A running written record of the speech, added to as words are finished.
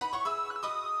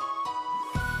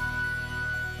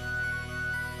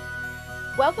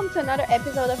Welcome to another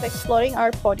episode of Exploring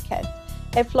Our Podcast,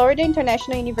 a Florida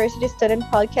International University student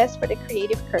podcast for the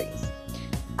creative curious.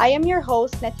 I am your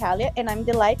host, Natalia, and I'm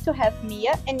delighted to have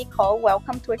Mia and Nicole.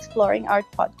 Welcome to Exploring Art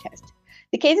Podcast.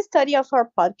 The case study of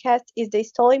our podcast is the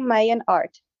stolen Mayan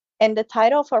art, and the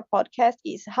title of our podcast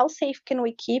is How Safe Can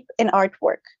We Keep an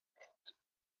Artwork?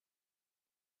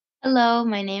 Hello,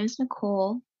 my name is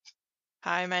Nicole.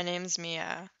 Hi, my name's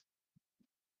Mia.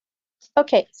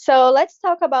 Okay, so let's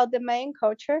talk about the Mayan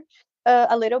culture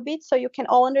a little bit so you can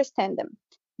all understand them.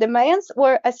 The Mayans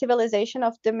were a civilization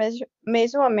of the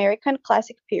Mesoamerican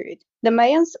classic period. The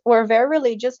Mayans were very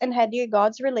religious and had their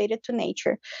gods related to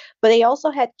nature, but they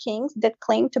also had kings that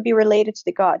claimed to be related to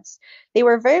the gods. They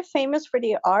were very famous for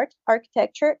their art,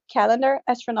 architecture, calendar,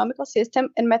 astronomical system,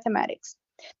 and mathematics.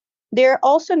 They are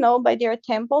also known by their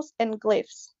temples and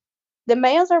glyphs. The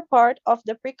Mayans are part of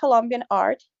the pre-Columbian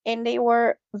art, and they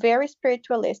were very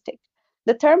spiritualistic.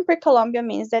 The term pre-Columbian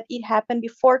means that it happened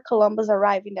before Columbus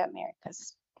arrived in the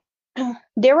Americas.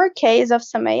 There were cases of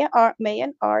some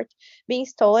Mayan art being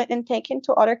stolen and taken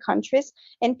to other countries,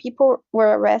 and people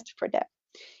were arrested for that.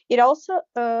 It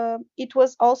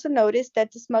was also noticed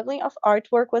that the smuggling of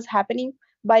artwork was happening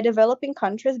by developing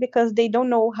countries because they don't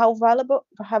know how valuable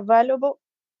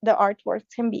the artwork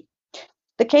can be.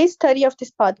 The case study of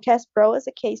this podcast brought us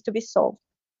a case to be solved.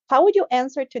 How would you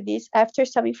answer to this after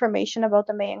some information about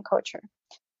the Mayan culture?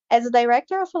 As a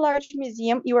director of a large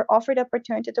museum, you were offered the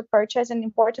opportunity to purchase an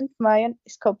important Mayan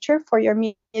sculpture for your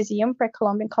museum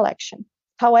pre-Columbian collection.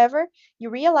 However,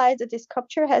 you realize that this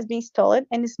sculpture has been stolen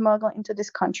and smuggled into this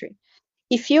country.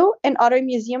 If you and other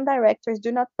museum directors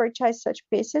do not purchase such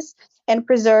pieces and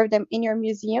preserve them in your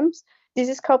museums,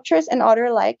 these sculptures and other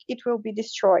like it will be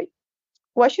destroyed.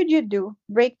 What should you do?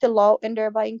 Break the law and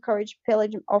thereby encourage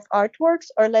pillaging of artworks,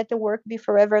 or let the work be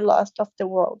forever lost of the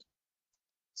world?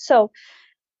 So,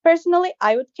 personally,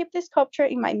 I would keep this sculpture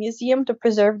in my museum to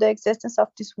preserve the existence of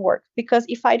this work, because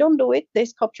if I don't do it, the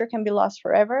sculpture can be lost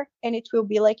forever and it will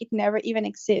be like it never even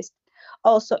exists.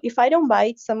 Also, if I don't buy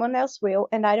it, someone else will,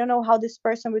 and I don't know how this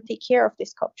person will take care of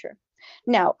this sculpture.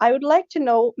 Now, I would like to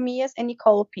know Mia's and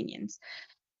Nicole's opinions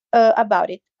about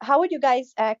it. How would you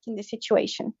guys act in this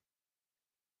situation?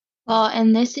 Well,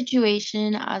 in this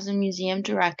situation, as a museum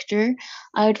director,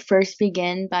 I would first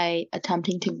begin by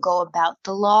attempting to go about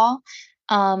the law.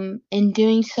 In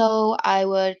doing so, I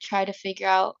would try to figure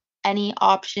out any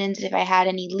options, if I had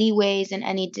any leeways in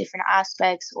any different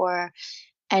aspects, or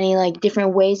any like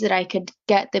different ways that I could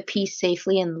get the piece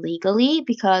safely and legally,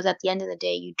 because at the end of the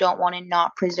day you don't want to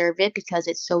not preserve it because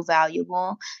it's so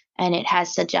valuable and it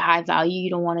has such a high value. You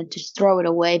don't want to just throw it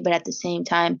away, but at the same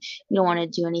time you don't want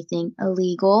to do anything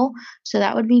illegal. So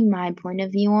that would be my point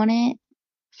of view on it.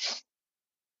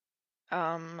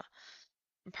 Um,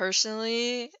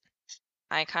 Personally,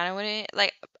 I kind of wouldn't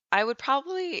like. I would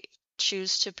probably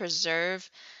choose to preserve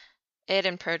it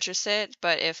and purchase it,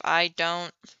 but if I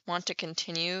don't want to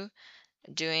continue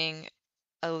doing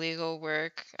illegal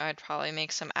work, I'd probably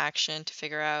make some action to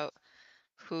figure out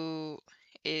who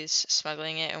is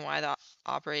smuggling it and why the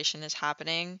operation is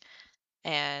happening,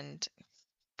 and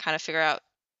kind of figure out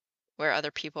where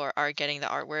other people are getting the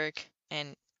artwork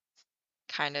and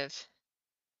kind of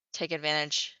take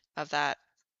advantage of that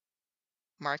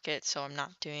market so I'm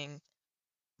not doing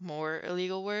more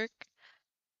illegal work.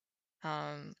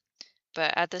 Um,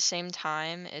 but at the same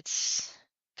time, it's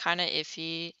kind of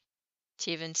iffy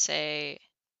to even say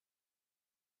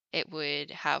it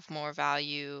would have more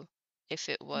value if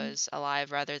it was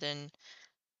alive rather than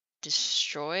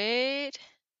destroyed.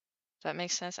 Does that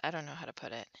make sense? I don't know how to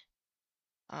put it.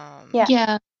 Yeah.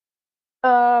 Yeah.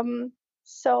 Um,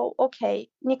 so okay,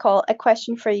 Nicole, a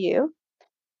question for you.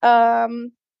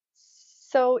 Um,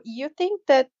 so you think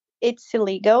that it's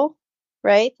illegal,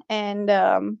 right?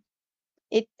 And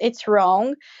it's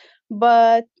wrong,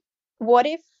 but what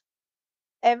if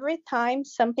every time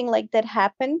something like that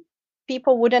happened,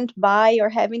 people wouldn't buy or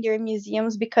have in their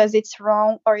museums because it's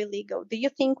wrong or illegal? Do you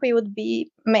think we would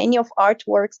be many of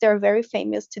artworks that are very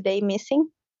famous today missing?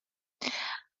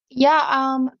 Yeah,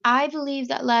 I believe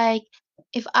that like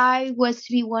if I was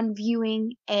to be one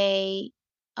viewing a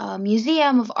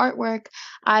museum of artwork,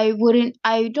 I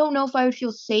don't know if I would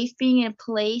feel safe being in a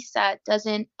place that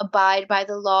doesn't abide by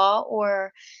the law,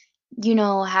 or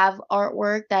have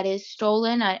artwork that is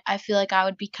stolen. I feel like I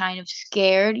would be kind of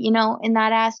scared, in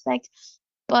that aspect.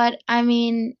 But I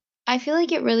mean, I feel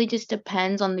like it really just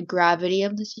depends on the gravity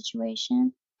of the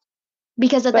situation.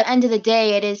 Because at But the end of the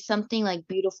day, it is something like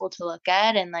beautiful to look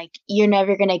at, and like you're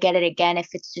never gonna get it again if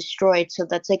it's destroyed. So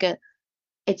that's like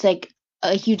it's like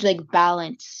a huge like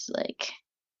balance. Like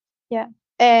yeah.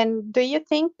 And do you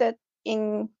think that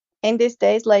in in these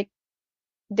days, like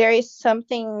there is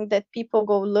something that people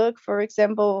go look, for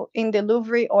example, in the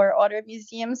Louvre or other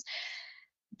museums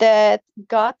that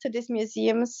got to these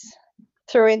museums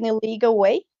through an illegal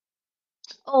way?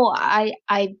 Oh, I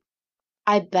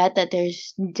bet that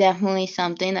there's definitely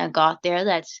something that got there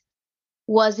that's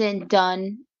wasn't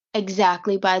done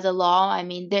exactly by the law. I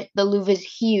mean, the Louvre is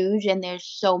huge and there's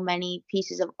so many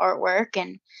pieces of artwork,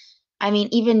 and I mean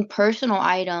even personal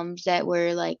items that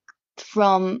were like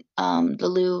from the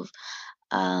Louvre.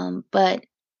 But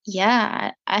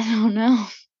yeah, I don't know.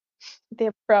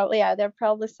 There are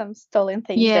probably some stolen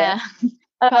things there. Yeah,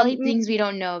 probably Um, things we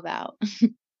don't know about.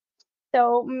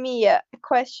 so Mia, a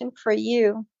question for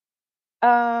you.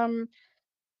 Um,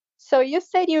 so you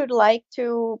said you'd like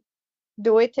to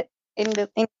do it in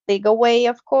legal way,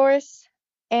 of course,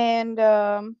 and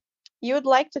you'd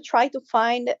like to try to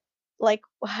find like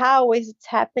how is it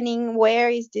happening, where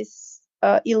is this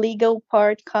illegal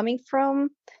part coming from.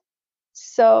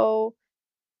 So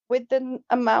with the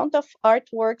amount of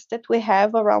artworks that we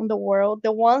have around the world,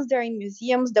 the ones that are in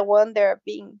museums, the one that are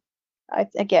being, I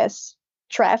guess,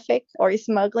 trafficked or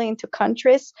smuggling into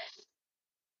countries,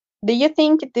 do you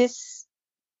think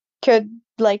could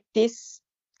this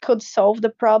could solve the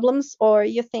problems, or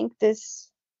you think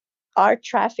this art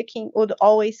trafficking would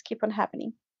always keep on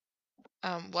happening?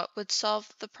 What would solve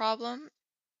the problem?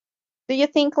 Do you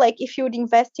think like if you would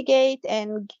investigate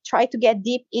and try to get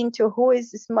deep into who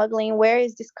is smuggling, where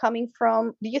is this coming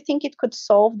from, do you think it could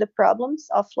solve the problems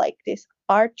of like this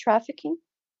art trafficking?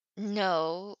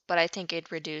 No, but I think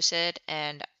it'd reduce it,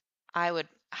 and I would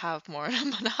have more of a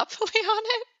monopoly on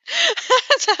it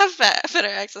to have better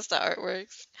access to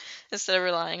artworks instead of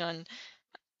relying on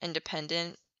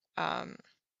independent um,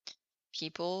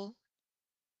 people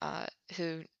uh,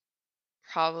 who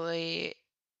probably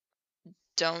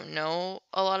don't know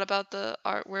a lot about the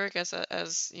artwork.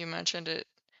 As you mentioned it,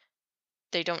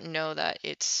 they don't know that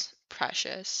it's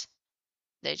precious.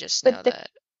 They just But know that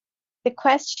the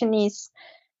question is,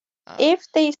 uh, if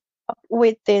they stop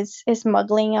with this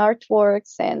smuggling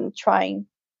artworks and trying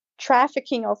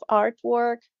trafficking of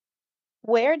artwork,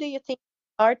 where do you think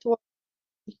artwork?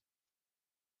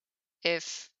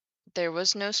 if there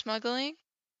was no smuggling,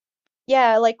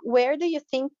 Yeah, like where do you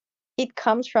think it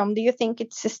comes from? Do you think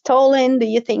it's stolen? Do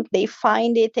you think they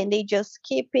find it and they just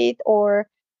keep it? Or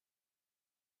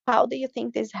how do you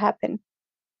think this happened?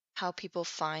 how people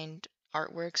find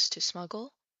artworks to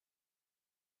smuggle.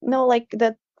 No, like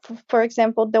for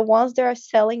example, the ones that are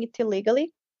selling it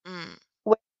illegally, Mm,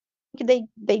 where do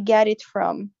they get it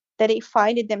from? That they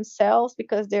find it themselves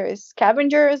because they're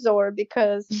scavengers, or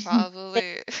because they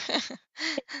probably,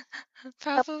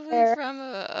 probably somewhere? from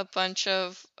a bunch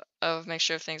of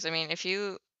mixture of things. I mean, if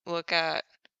you look at,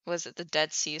 was it the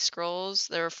Dead Sea Scrolls?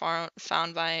 They were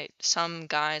found by some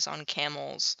guys on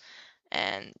camels,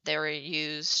 and they were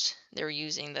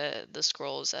using the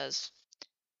scrolls as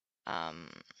um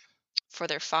for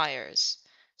their fires.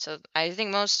 So I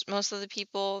think most of the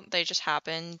people, they just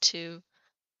happen to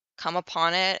come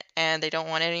upon it and they don't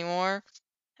want it anymore,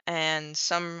 and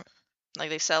some, like,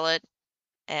 they sell it,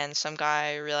 and some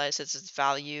guy realizes its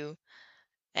value,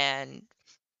 and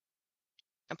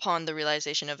upon the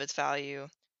realization of its value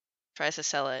tries to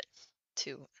sell it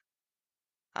to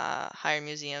higher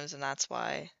museums, and that's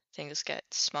why things get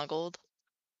smuggled.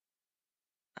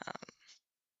 um,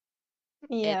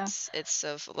 Yeah, it's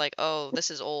of like, oh, this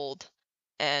is old,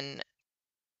 and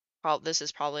this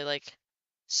is probably like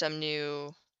some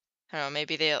new, I don't know,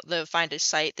 maybe they'll find a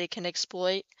site they can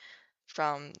exploit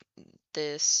from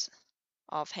this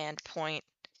offhand point.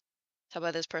 How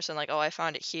about this person, like, oh, I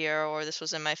found it here, or this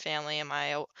was in my family, and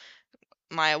my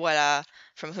abuela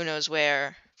from who knows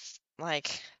where,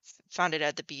 like, found it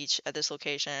at the beach at this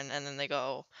location, and then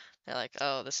they're like,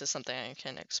 oh, this is something I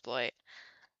can exploit.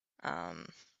 Um,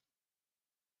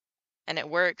 and it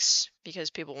works because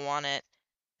people want it.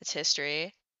 It's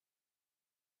history.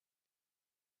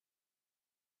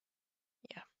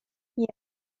 Yeah. yeah.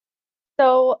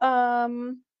 So,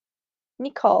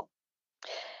 Nicole,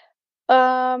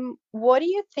 what do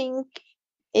you think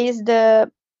is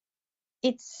the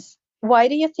it's why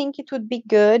do you think it would be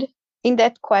good in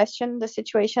that question, the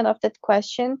situation of that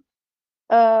question?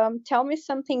 Tell me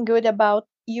something good about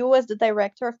you as the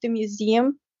director of the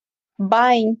museum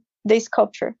buying the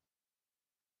sculpture.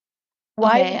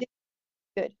 Why Okay, would it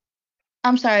be good?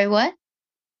 I'm sorry, what?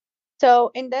 So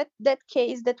in that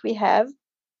case that we have,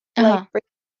 like Uh-huh.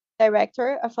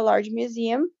 director of a large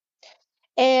museum,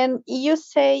 and you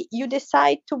say you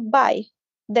decide to buy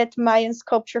that Mayan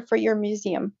sculpture for your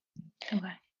museum.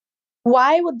 Okay.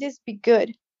 Why would this be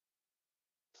good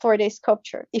for the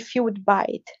sculpture if you would buy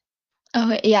it?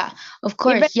 Oh, yeah, of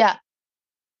Even course. Yeah.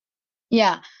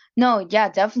 Yeah. No, yeah,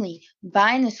 definitely.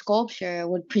 Buying a sculpture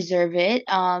would preserve it.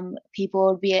 People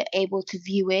would be able to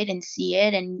view it and see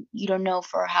it, and you don't know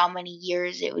for how many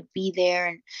years it would be there,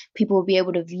 and people would be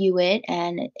able to view it,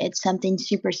 and it's something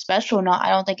super special. Not, I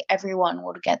don't think everyone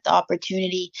would get the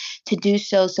opportunity to do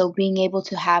so. So being able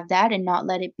to have that and not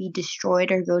let it be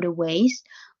destroyed or go to waste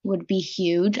would be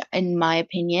huge, in my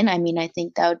opinion. I mean, I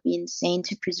think that would be insane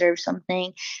to preserve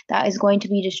something that is going to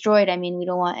be destroyed. I mean, we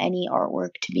don't want any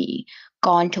artwork to be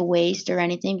gone to waste or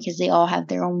anything because they all have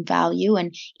their own value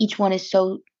and each one is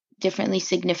so differently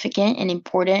significant and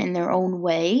important in their own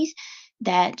ways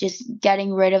that just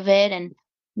getting rid of it and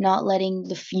not letting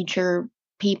the future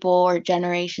people or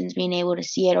generations being able to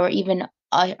see it or even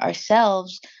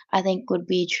ourselves, I think would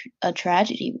be a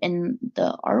tragedy in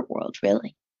the art world,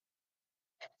 really.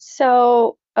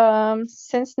 so,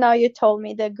 since now you told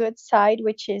me the good side,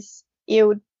 which is it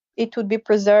would be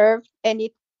preserved and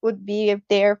it would be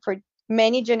there for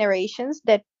many generations,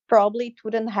 that probably it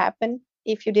wouldn't happen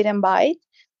if you didn't buy it.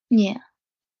 Yeah.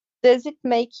 Does it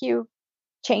make you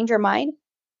change your mind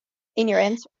in your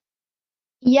answer?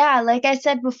 Yeah, like I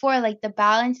said before, like the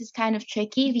balance is kind of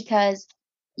tricky because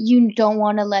you don't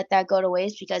want to let that go to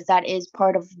waste because that is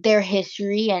part of their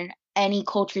history and any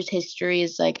culture's history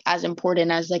is like as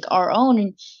important as like our own.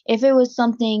 And if it was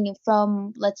something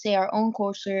from, let's say, our own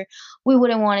culture, we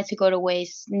wouldn't want it to go to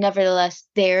waste. Nevertheless,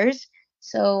 theirs.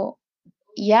 So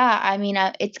yeah, I mean,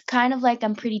 it's kind of like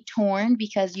I'm pretty torn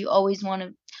because you always want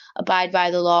to abide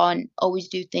by the law and always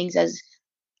do things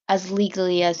as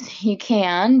legally as you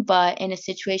can, but in a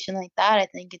situation like that, I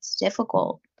think it's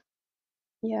difficult.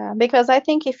 Yeah, because I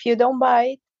think if you don't buy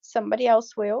it, somebody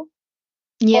else will,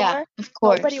 Yeah, or of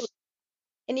nobody will. course.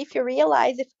 And if you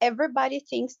realize if everybody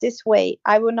thinks this way,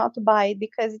 I will not buy it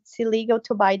because it's illegal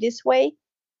to buy this way,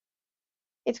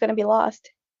 it's going to be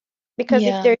lost. Because if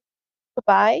Yeah, they're to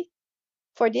buy,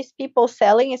 for these people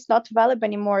selling, it's not valuable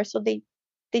anymore. So they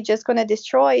just going to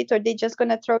destroy it or they just going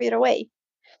to throw it away.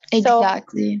 So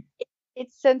exactly.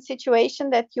 it's a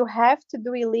situation that you have to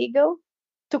do illegal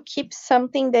to keep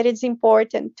something that is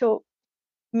important to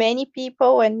many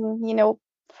people and,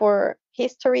 for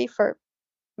history, for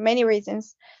many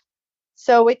reasons.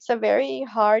 So it's a very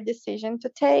hard decision to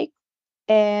take.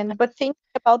 And but thinking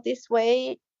about this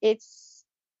way, it's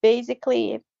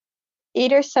basically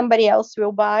either somebody else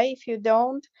will buy if you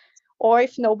don't, or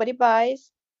if nobody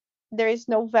buys, there is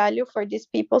no value for these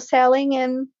people selling,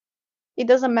 and it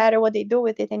doesn't matter what they do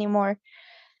with it anymore.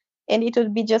 And it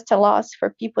would be just a loss for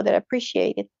people that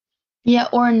appreciate it. Yeah,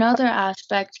 or another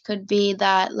aspect could be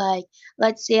that, like,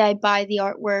 let's say I buy the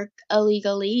artwork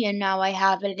illegally and now I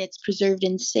have it and it's preserved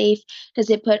and safe. Does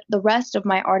it put the rest of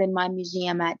my art in my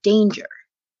museum at danger?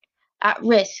 At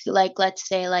risk, like let's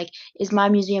say like is my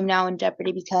museum now in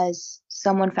jeopardy because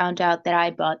someone found out that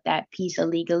I bought that piece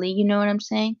illegally, you know what I'm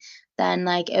saying? Then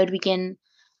like it would begin,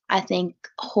 I think,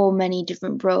 whole many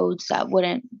different roads that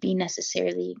wouldn't be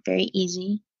necessarily very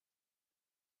easy.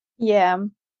 Yeah.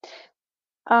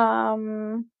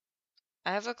 Um.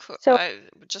 I have So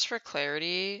just for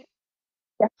clarity,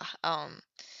 yeah. um,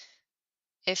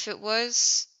 if it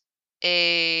was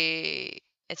a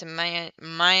it's a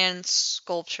Mayan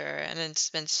sculpture and it's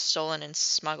been stolen and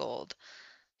smuggled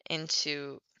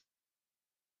into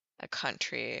a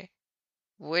country,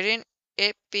 wouldn't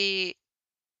it be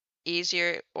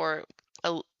easier or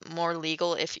more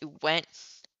legal if you went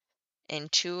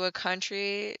into a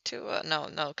country to no,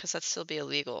 because that'd still be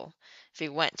illegal if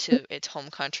you went to its home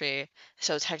country,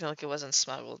 so technically it wasn't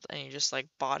smuggled and you just like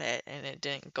bought it and it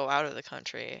didn't go out of the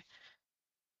country.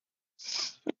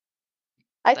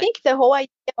 I Like, think the whole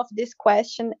idea of this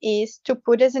question is to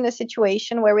put us in a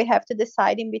situation where we have to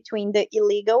decide in between the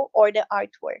illegal or the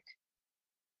artwork.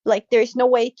 Like there's no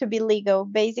way to be legal.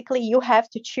 Basically, you have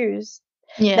to choose.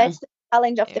 Yeah. That's the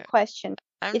challenge of the yeah, question.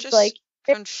 I'm It's like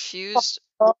just confused.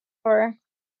 or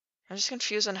I'm just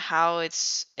confused on how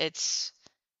it's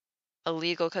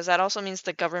illegal because that also means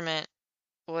the government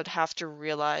would have to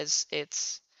realize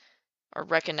its or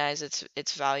recognize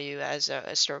its value as a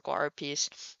historical art piece,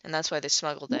 and that's why they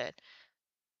smuggled it.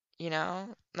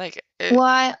 Like it.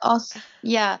 Why also,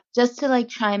 yeah, just to like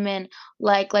chime in,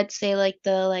 like let's say like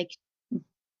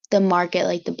the market,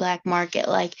 like the black market,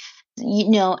 like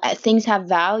things have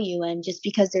value, and just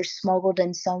because they're smuggled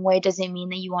in some way doesn't mean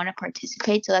that you want to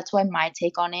participate. So that's why my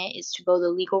take on it is to go the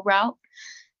legal route,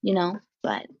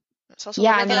 But It's also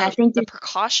yeah, what I are mean, I think the there's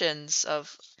precautions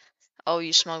of, oh,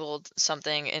 you smuggled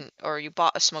something and or you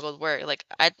bought a smuggled work. Like,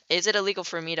 is it illegal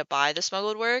for me to buy the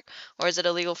smuggled work, or is it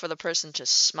illegal for the person to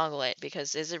smuggle it?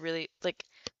 Because is it really like,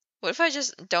 what if I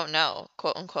just don't know,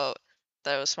 quote unquote?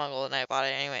 that it was smuggled and I bought it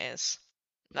anyways.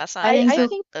 That's I not think is I that you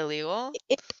think illegal?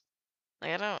 it,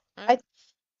 Like I don't I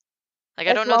like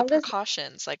I as don't know the long as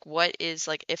precautions. Like what is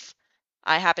like if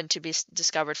I happen to be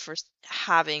discovered for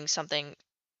having something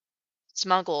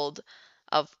smuggled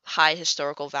of high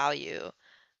historical value,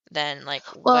 then like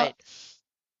well,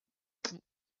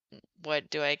 what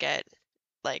do I get?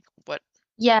 Like what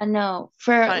yeah, no,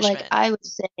 for like punishment? I would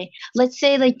say, let's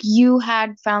say like you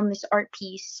had found this art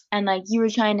piece and like you were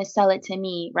trying to sell it to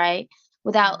me, right?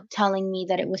 Without Mhm. telling me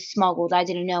that it was smuggled. I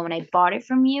didn't know and I bought it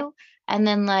from you. And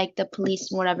then like the police,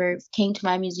 whatever, came to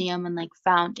my museum and like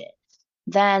found it.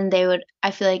 Then they would,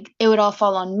 I feel like it would all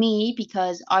fall on me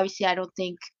because obviously I don't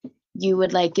think you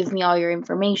would like give me all your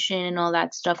information and all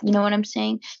that stuff. You know what I'm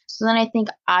saying? So then I think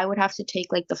I would have to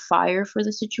take like the fire for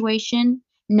the situation,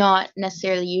 not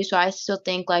necessarily you. So I still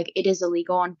think like it is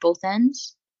illegal on both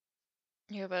ends.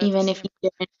 Yeah, but at the Even if same you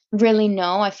didn't really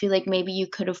know, I feel like maybe you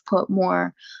could have put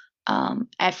more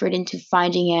effort into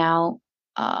finding out,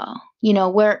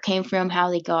 where it came from, how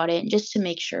they got it, just to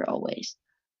make sure always.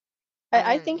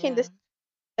 I I mean, think in yeah. this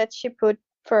that she put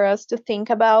for us to think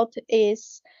about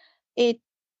is it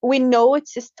we know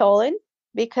it's stolen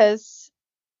because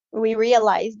we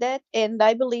realize that, and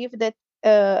I believe that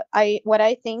I what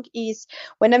I think is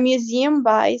when a museum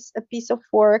buys a piece of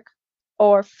work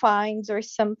or finds or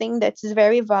something that's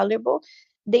very valuable,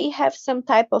 they have some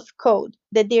type of code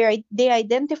that they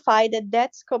identify that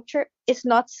that sculpture is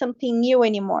not something new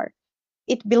anymore.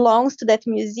 It belongs to that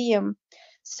museum.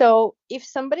 So if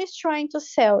somebody's trying to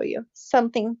sell you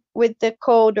something with the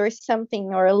code or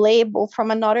something or a label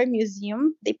from another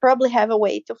museum, they probably have a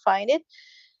way to find it.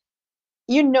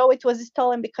 You know it was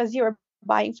stolen because you're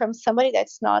buying from somebody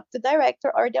that's not the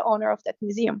director or the owner of that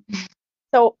museum.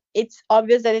 So it's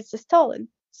obvious that it's stolen.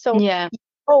 So Yeah. you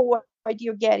know what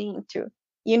you're getting into.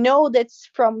 You know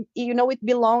it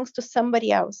belongs to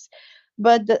somebody else.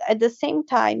 But at the same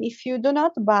time, if you do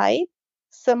not buy,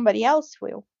 somebody else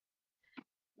will.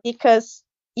 Because,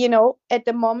 at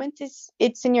the moment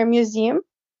it's in your museum,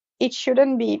 it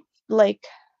shouldn't be like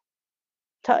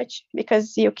touched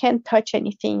because you can't touch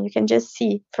anything. You can just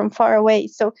see from far away.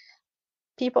 So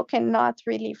people cannot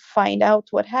really find out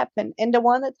what happened. And the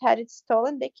one that had it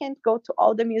stolen, they can't go to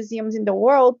all the museums in the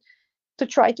world to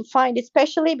try to find,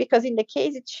 especially because in the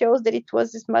case it shows that it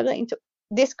was smuggled into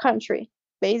this country,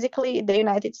 basically the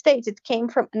United States. It came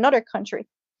from another country.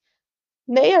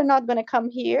 They are not going to come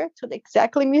here to the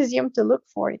exactly museum to look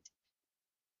for it.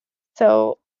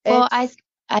 So Well, I, it's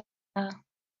I, uh,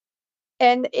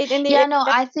 and it in yeah, the no,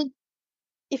 I think,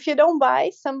 if you don't buy,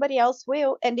 somebody else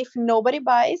will. And if nobody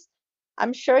buys,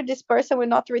 I'm sure this person will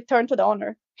not return to the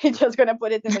owner. He's just gonna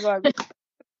put it in the garbage.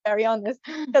 Very honest,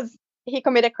 because he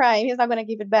committed a crime. He's not gonna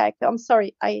give it back. I'm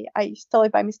sorry, I stole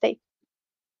it by mistake.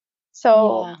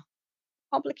 So yeah,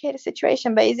 complicated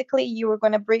situation. Basically, you were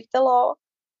gonna break the law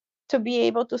to be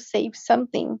able to save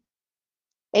something.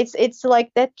 It's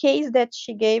like that case that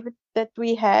she gave that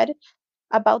we had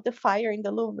about the fire in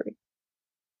the Louvre.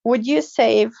 Would you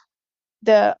save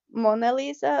the Mona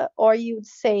Lisa or you'd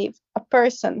save a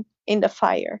person in the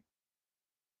fire?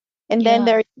 And then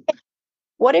yeah.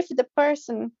 what if the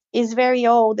person is very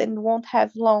old and won't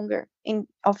have longer in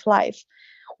of life?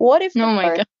 What if the Oh my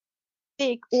person God.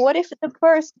 sick? What if the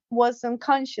person was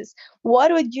unconscious?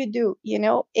 What would you do?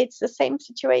 It's the same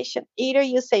situation. Either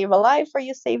you save a life or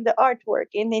you save the artwork.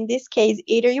 And in this case,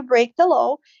 either you break the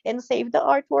law and save the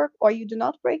artwork, or you do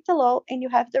not break the law and you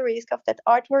have the risk of that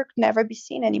artwork never be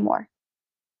seen anymore.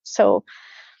 So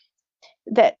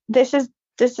that this is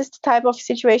the type of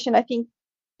situation I think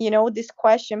this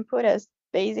question put us.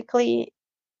 Basically,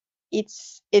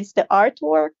 it's the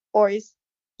artwork or is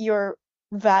your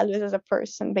values as a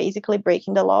person basically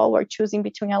breaking the law or choosing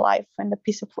between a life and a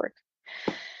piece of work.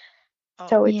 Oh,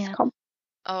 So it's Yeah.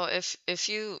 oh, if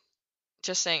you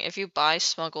just saying if you buy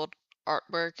smuggled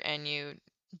artwork and you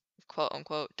quote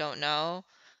unquote don't know,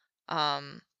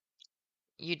 um,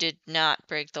 you did not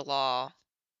break the law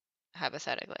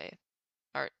hypothetically,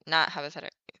 or not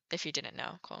hypothetically if you didn't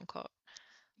know, quote unquote.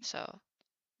 So,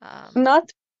 um,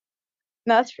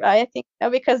 not right, I think, no,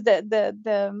 because the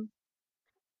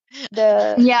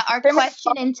Yeah, our criminal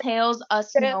law question entails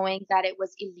us couldn't knowing that it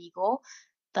was illegal.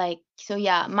 Like, so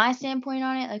yeah, my standpoint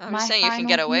on it, like I'm just my saying you can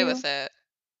get final away with view, it.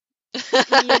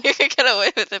 yeah, You could get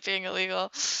away with it being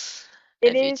illegal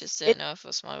it if you is just it didn't know if it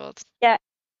was smuggled. yeah,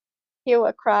 kill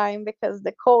a crime because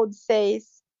the code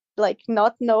says like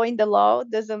not knowing the law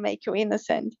doesn't make you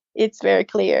innocent. It's very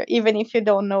clear, even if you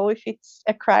don't know if it's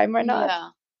a crime or not. yeah,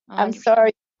 I'm 100%.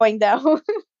 sorry, going down.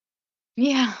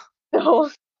 Yeah. So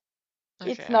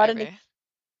Okay, it's not an maybe.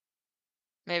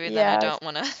 Maybe then I Yes. don't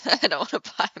want to I don't want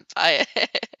to buy it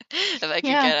if I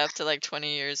could Yeah, get up to like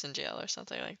 20 years in jail or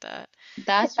something like that.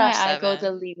 that's Or why Yeah. I go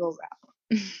the 7. legal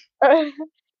route.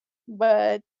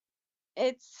 But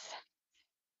it's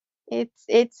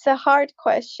it's a hard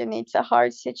question. It's a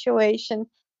hard situation,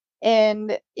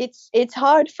 and it's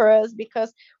hard for us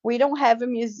because we don't have a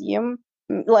museum.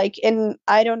 Like, and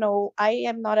I don't know, I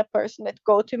am not a person that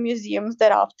go to museums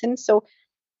that often, so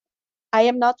I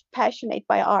am not passionate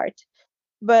by art.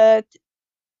 But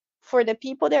for the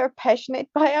people that are passionate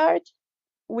by art,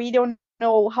 we don't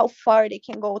know how far they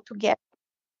can go to get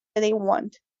what they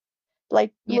want.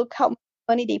 Like, Yeah. look how much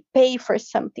money they pay for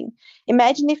something.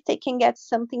 Imagine if they can get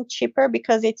something cheaper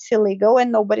because it's illegal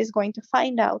and nobody's going to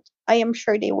find out. I am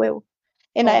sure they will.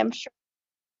 And I Oh, am sure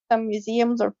some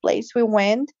museums or place we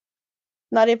went,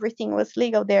 not everything was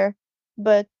legal there.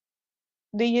 But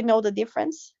do you know the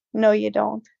difference? No, you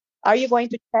don't. Are you going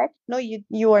to check? No,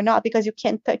 you are not, because you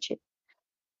can't touch it.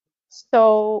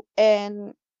 So,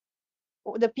 and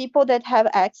the people that have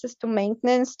access to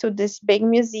maintenance to these big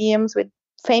museums with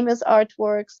famous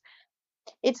artworks,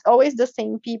 it's always the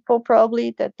same people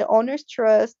probably that the owners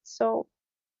trust. So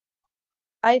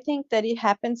I think that it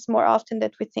happens more often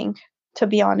than we think, to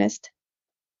be honest.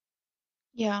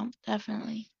 yeah,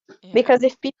 definitely. Yeah. Because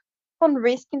if people keep on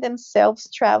risking themselves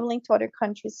traveling to other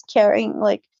countries carrying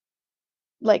like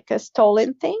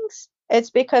stolen things, it's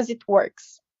because it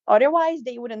works. Otherwise,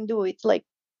 they wouldn't do it. Like,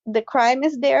 the crime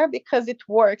is there because it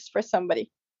works for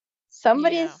somebody.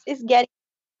 Somebody Yeah. is getting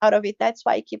out of it. That's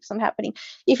why it keeps on happening.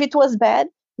 If it was bad,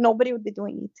 nobody would be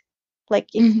doing it. Like,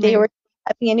 if they Mm-hmm. were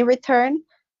having any return,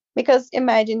 because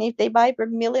imagine if they buy for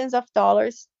millions of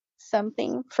dollars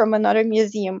something from another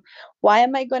museum, why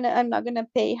am I'm not gonna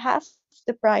pay half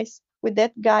the price with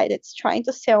that guy that's trying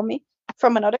to sell me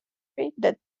from another country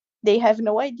that they have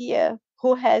no idea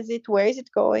who has it, where is it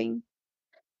going.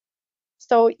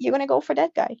 So you're gonna go for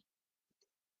that guy.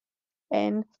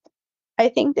 And I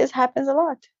think this happens a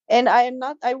lot. And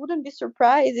I wouldn't be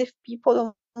surprised if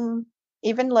people don't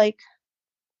even like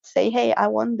say, hey, I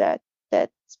want that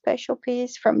special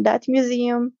piece from that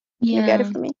museum. Can you get it Yeah,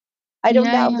 for me? I don't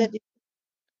yeah, doubt yeah. that.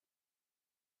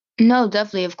 No,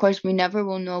 definitely. Of course, we never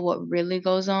will know what really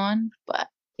goes on, but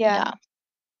Yeah. yeah.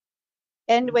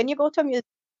 And when you go to a museum,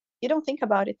 you don't think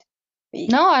about it.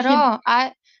 No, at You, all.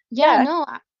 Yeah, yeah, no,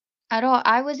 at all.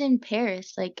 I was in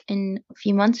Paris like in a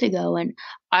few months ago, and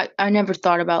I never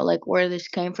thought about like where this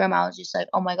came from. I was just like,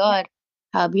 oh my yeah, God,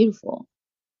 how beautiful.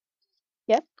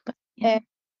 yep. Yeah. And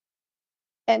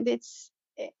and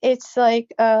it's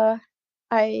like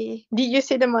I did you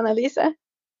see the Mona Lisa?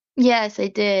 Yes, I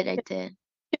did. I did.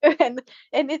 and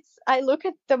it's I look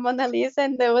at the Mona Lisa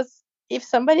and there was, if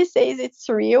somebody says it's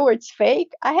real or it's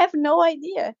fake, I have no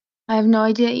idea. I have no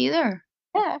idea either.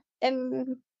 Yeah.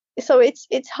 And so it's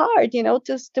hard,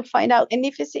 to find out. And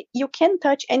if you can't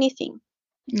touch anything,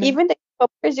 No. even the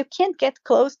sculptures, you can't get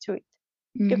close to it.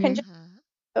 You can Mm-hmm. just Mhm.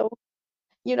 so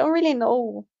you don't really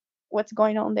know what's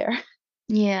going on there.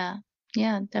 Yeah.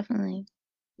 Yeah, definitely.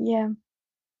 Yeah.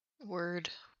 Word.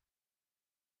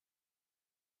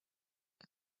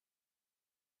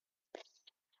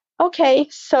 Okay,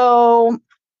 so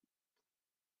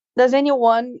does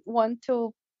anyone want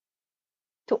to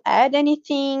add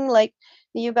anything? Like,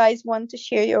 do you guys want to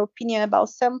share your opinion about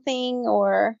something,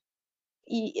 or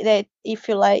that if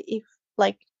you like,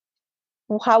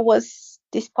 how was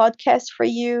this podcast for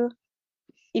you?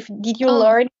 If did you Oh,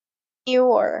 learn new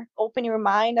or open your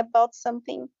mind about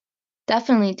something?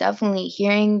 definitely, definitely.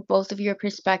 Hearing both of your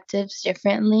perspectives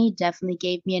differently definitely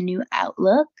gave me a new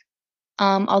outlook.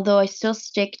 Although I still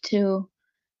stick to,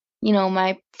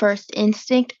 my first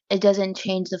instinct, it doesn't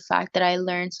change the fact that I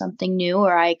learned something new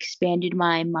or I expanded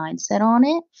my mindset on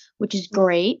it, which is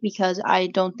great because I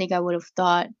don't think I would have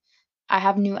thought I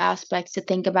have new aspects to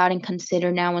think about and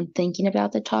consider now when thinking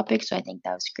about the topic. So I think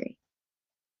that was great.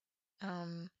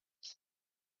 Um,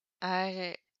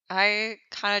 I I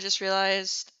kind of just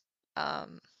realized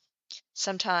um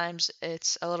sometimes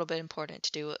it's a little bit important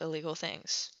to do illegal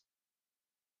things.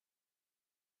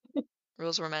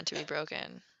 Rules were meant to be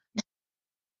broken.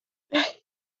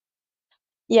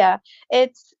 Yeah,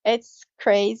 it's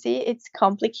crazy. It's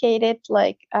complicated.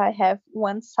 Like, I have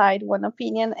one side, one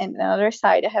opinion, and another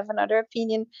side, I have another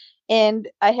opinion, and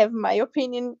I have my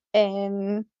opinion,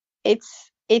 and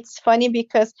it's funny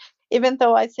because even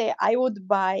though I say I would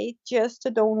buy it just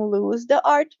to don't lose the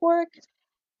artwork,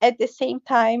 at the same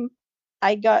time,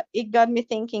 it got me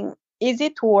thinking, is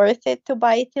it worth it to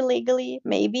buy it illegally?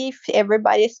 Maybe if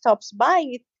everybody stops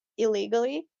buying it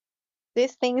illegally,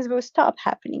 these things will stop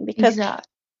happening, because Exactly.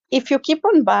 if you keep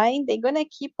on buying, they're gonna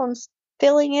keep on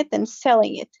stealing it and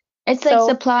selling it. It's like So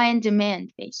supply and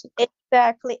demand, basically.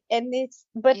 exactly, and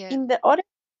but Yeah. in the other,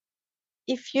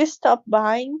 if you stop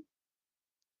buying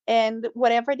and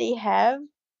whatever they have,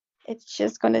 it's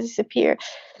just gonna disappear.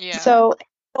 Yeah. So I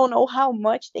don't know how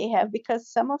much they have, because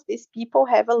some of these people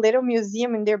have a little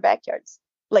museum in their backyards,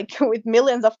 like with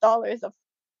millions of dollars of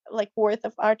like worth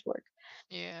of artwork.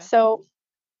 Yeah. So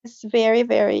it's very,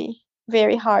 very,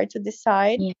 very hard to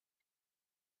decide. Yeah.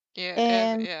 Yeah.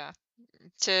 And Yeah.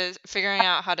 To figuring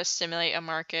out how to stimulate a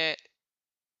market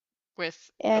with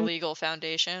and illegal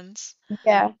foundations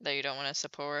yeah, that you don't want to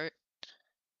support.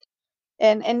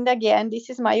 and again, this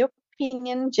is my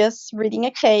opinion, just reading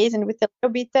a case and with a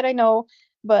little bit that I know,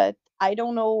 but I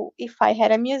don't know if I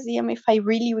had a museum, if I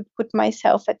really would put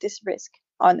myself at this risk.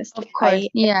 Honestly, Of course. I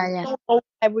Yeah. don't know what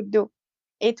I would do.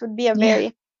 It would be a Yeah.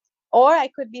 very, or I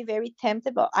could be very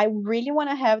tempted, but I really want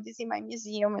to have this in my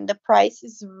museum, and the price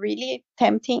is really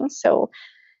tempting. So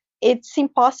it's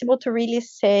impossible to really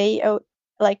say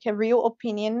like a real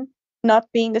opinion, not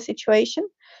being the situation.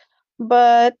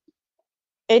 But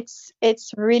it's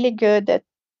really good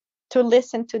to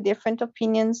listen to different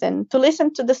opinions and to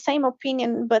listen to the same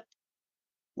opinion but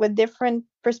with different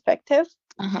perspective.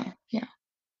 Yeah.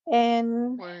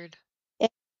 And, Word. and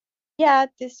yeah,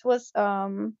 this was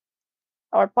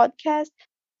our podcast.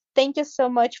 Thank you so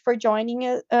much for joining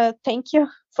us. Thank you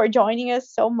for joining us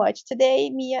so much today,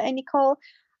 Mia and Nicole.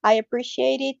 I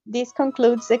appreciate it. This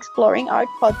concludes Exploring Art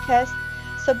Podcast.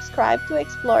 Subscribe to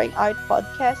Exploring Art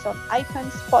Podcast on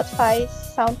iTunes, Spotify,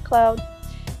 SoundCloud,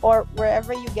 or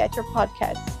wherever you get your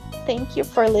podcasts. Thank you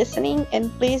for listening,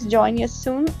 and please join us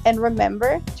soon. And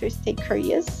remember to stay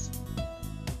curious,